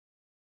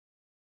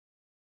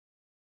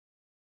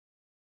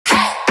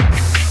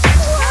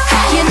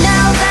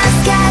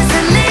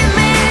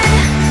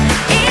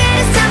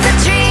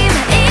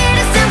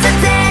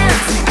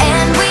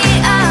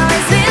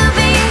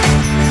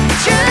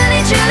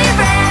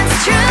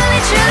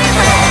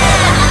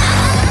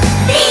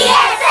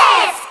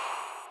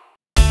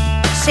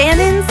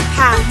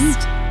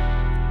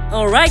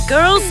All right,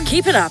 girls,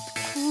 keep it up.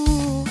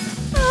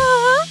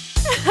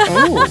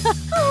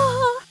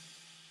 Oh.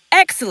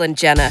 Excellent,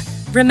 Jenna.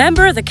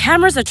 Remember, the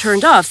cameras are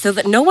turned off so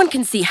that no one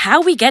can see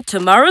how we get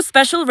tomorrow's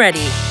special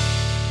ready.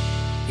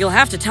 You'll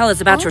have to tell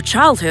us about your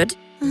childhood,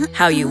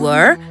 how you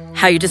were,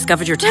 how you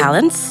discovered your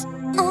talents.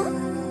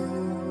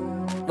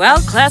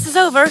 Well, class is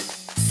over.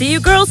 See you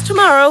girls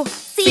tomorrow.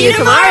 See you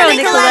tomorrow,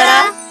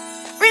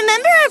 Nicoletta.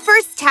 Remember our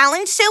first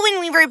talent show when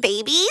we were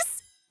babies?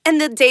 And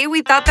the day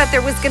we thought that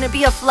there was going to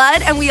be a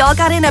flood and we all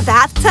got in a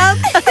bathtub?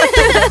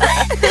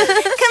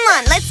 Come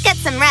on, let's get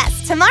some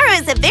rest. Tomorrow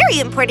is a very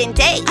important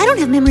day. I don't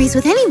have memories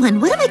with anyone.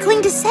 What am I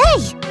going to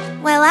say?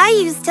 Well, I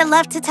used to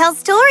love to tell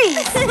stories.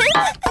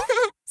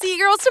 See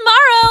you girls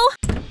tomorrow.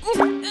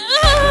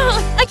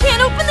 I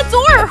can't open the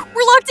door.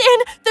 We're locked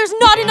in. There's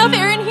not enough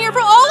air in here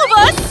for all of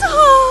us.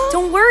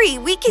 Don't worry,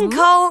 we can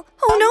call...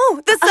 Oh no,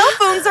 the cell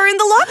phones are in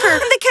the locker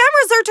and the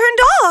cameras are turned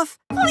off.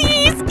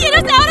 Please, get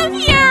us out of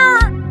here.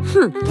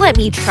 Let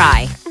me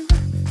try.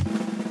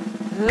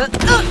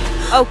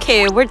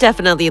 Okay, we're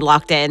definitely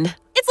locked in.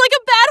 It's like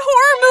a bad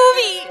horror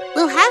movie.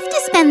 We'll have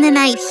to spend the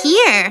night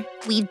here.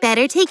 We'd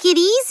better take it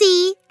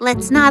easy.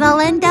 Let's not all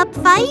end up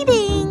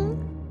fighting.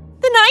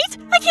 The night?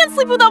 I can't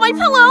sleep without my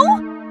pillow.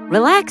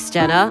 Relax,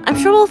 Jenna. I'm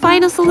sure we'll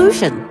find a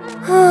solution.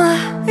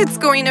 It's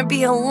going to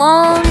be a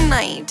long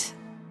night.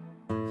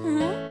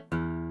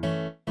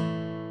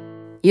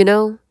 You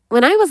know,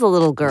 when I was a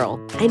little girl,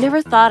 I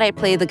never thought I'd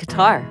play the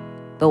guitar.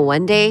 But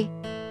one day,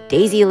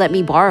 Daisy let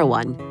me borrow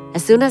one.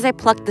 As soon as I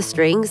plucked the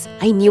strings,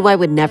 I knew I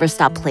would never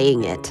stop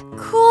playing it.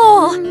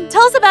 Cool.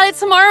 Tell us about it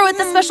tomorrow at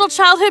the Special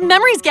Childhood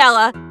Memories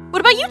Gala.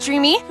 What about you,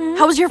 Dreamy?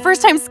 How was your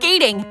first time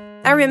skating?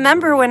 I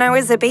remember when I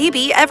was a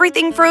baby,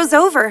 everything froze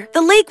over.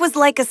 The lake was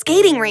like a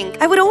skating rink.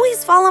 I would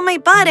always fall on my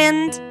butt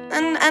and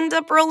end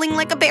up rolling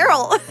like a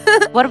barrel.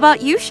 What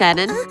about you,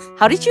 Shannon?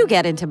 How did you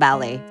get into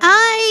ballet?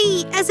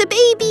 As a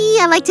baby,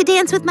 I liked to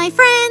dance with my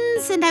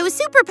friends, and I was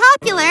super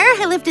popular.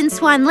 I lived in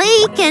Swan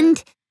Lake,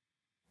 and...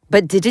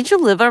 But didn't you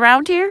live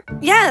around here?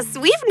 Yes,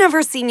 we've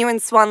never seen you in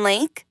Swan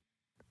Lake.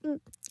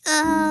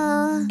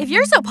 If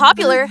you're so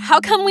popular, how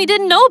come we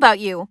didn't know about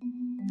you?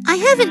 I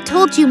haven't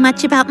told you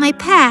much about my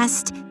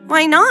past.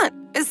 Why not?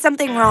 Is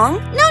something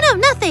wrong? No,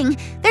 nothing.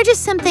 They're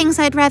just some things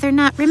I'd rather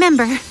not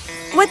remember.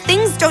 What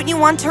things don't you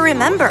want to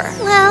remember?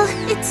 Well,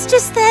 it's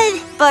just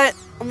that... But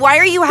why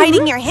are you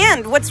hiding your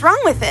hand? What's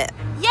wrong with it?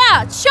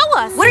 Yeah, show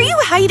us. What are you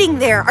hiding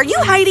there? Are you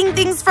hiding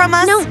things from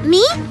us? No,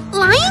 me?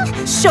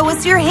 Lying? Show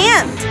us your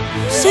hand.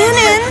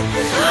 Shannon!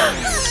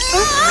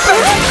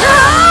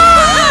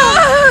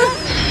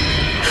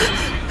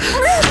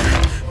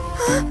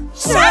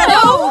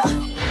 Shadow!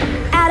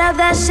 Out of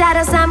the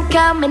shadows I'm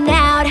coming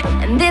out,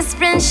 and this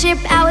friendship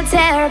I will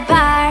tear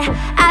apart.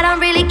 I don't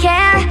really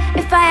care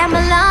if I am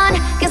alone,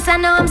 cause I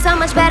know I'm so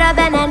much better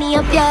than any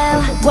of you.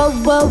 Whoa,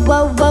 whoa,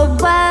 whoa, whoa,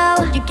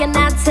 whoa, you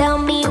cannot tell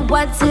me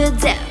what to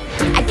do.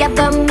 I got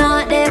the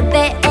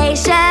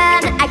motivation,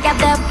 I got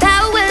the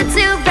power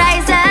to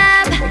rise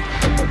up.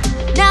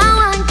 No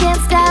one can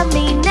stop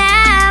me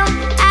now,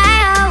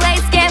 I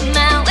always get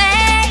my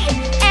way,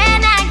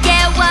 and I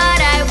get what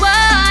I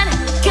want,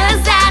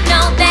 cause I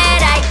know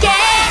that I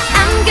can.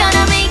 I'm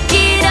gonna make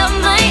it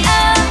on my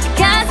own,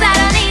 cause I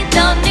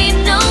don't need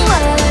no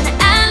one.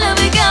 I'll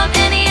overcome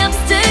any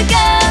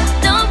obstacle,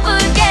 don't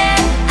forget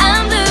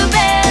I'm the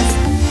best.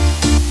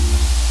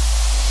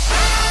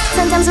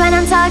 Sometimes when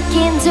I'm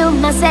talking to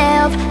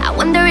myself, I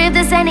wonder if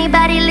there's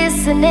anybody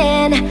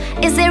listening.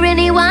 Is there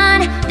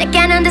anyone that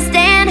can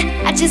understand?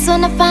 I just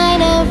wanna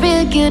find a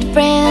real good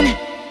friend.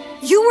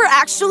 You were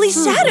actually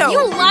Shadow.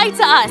 You lied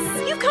to us.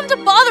 You've come to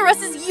bother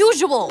us as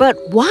usual. But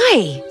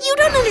why? You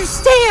don't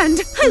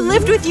understand. I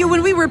lived with you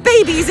when we were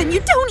babies, and you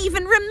don't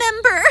even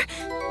remember.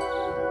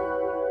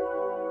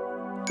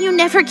 You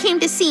never came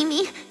to see me,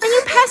 and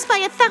you passed by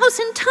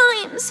 1,000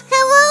 times.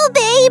 Hello,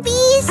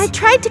 babies. I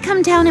tried to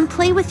come down and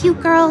play with you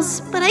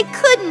girls, but I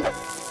couldn't.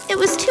 It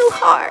was too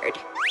hard.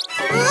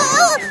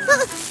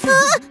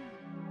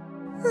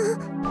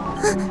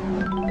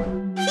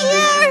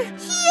 Here!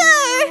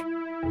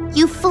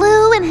 You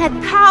flew and had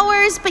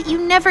powers, but you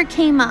never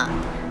came up.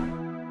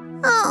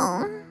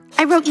 Oh.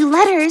 I wrote you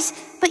letters,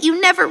 but you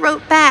never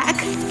wrote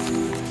back.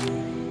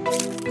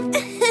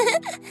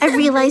 I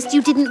realized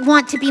you didn't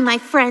want to be my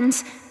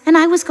friends, and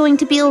I was going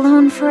to be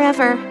alone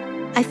forever.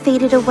 I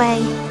faded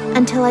away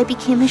until I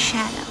became a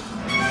shadow.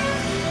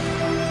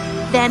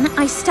 Then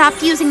I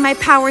stopped using my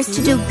powers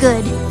to do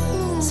good.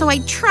 So I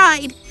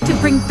tried to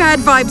bring bad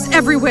vibes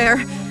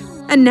everywhere.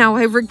 And now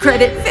I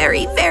regret it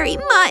very, very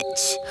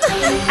much.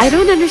 I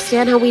don't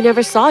understand how we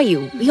never saw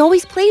you. We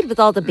always played with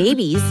all the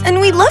babies. And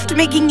we loved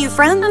making you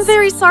friends. I'm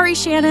very sorry,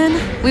 Shannon.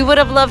 We would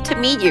have loved to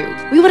meet you.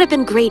 We would have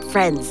been great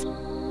friends.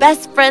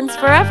 Best friends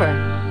forever.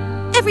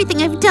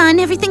 Everything I've done,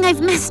 everything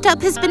I've messed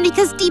up has been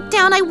because deep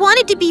down I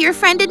wanted to be your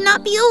friend and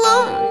not be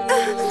alone.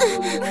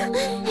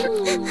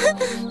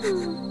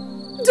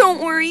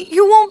 Don't worry,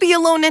 you won't be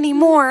alone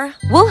anymore.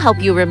 We'll help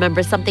you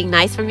remember something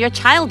nice from your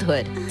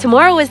childhood.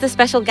 Tomorrow is the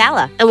special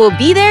gala, and we'll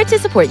be there to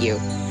support you.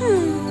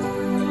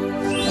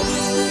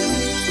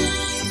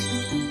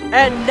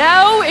 And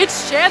now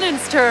it's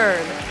Shannon's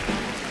turn.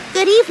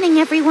 Good evening,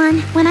 everyone.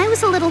 When I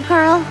was a little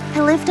girl,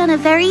 I lived on a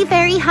very,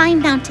 very high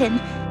mountain.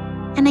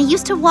 And I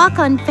used to walk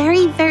on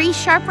very, very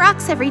sharp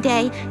rocks every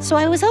day, so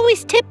I was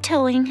always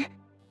tiptoeing.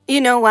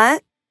 You know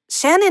what?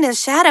 Shannon is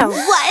Shadow.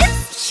 What?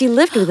 She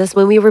lived with us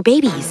when we were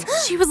babies.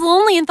 She was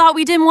lonely and thought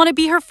we didn't want to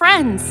be her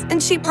friends.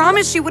 And she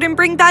promised she wouldn't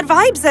bring bad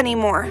vibes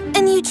anymore.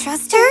 And you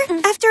trust her?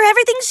 After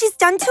everything she's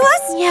done to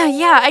us?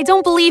 Yeah, I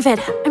don't believe it.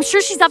 I'm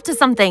sure she's up to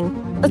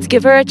something. Let's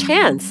give her a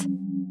chance.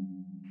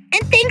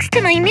 And thanks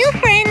to my new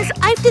friends,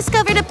 I've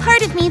discovered a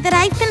part of me that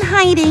I've been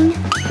hiding.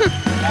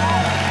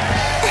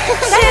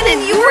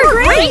 Shannon, you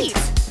were great!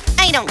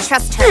 I don't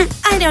trust her.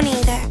 I don't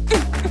either.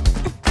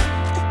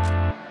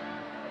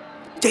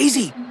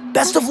 Daisy,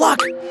 best of luck!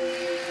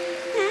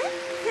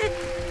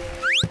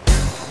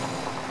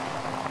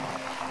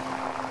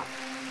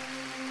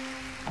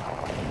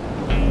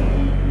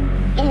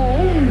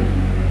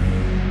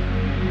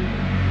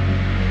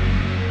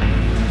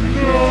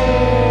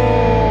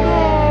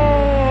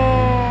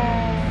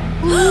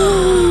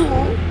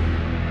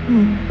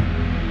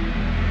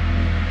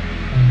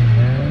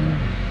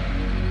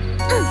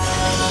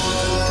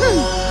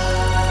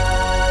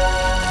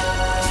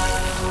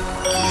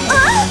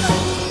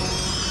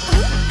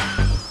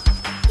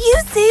 You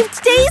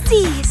saved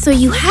Daisy! So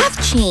you have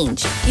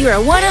changed. You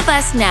are one of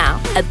us now,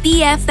 a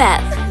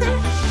BFF.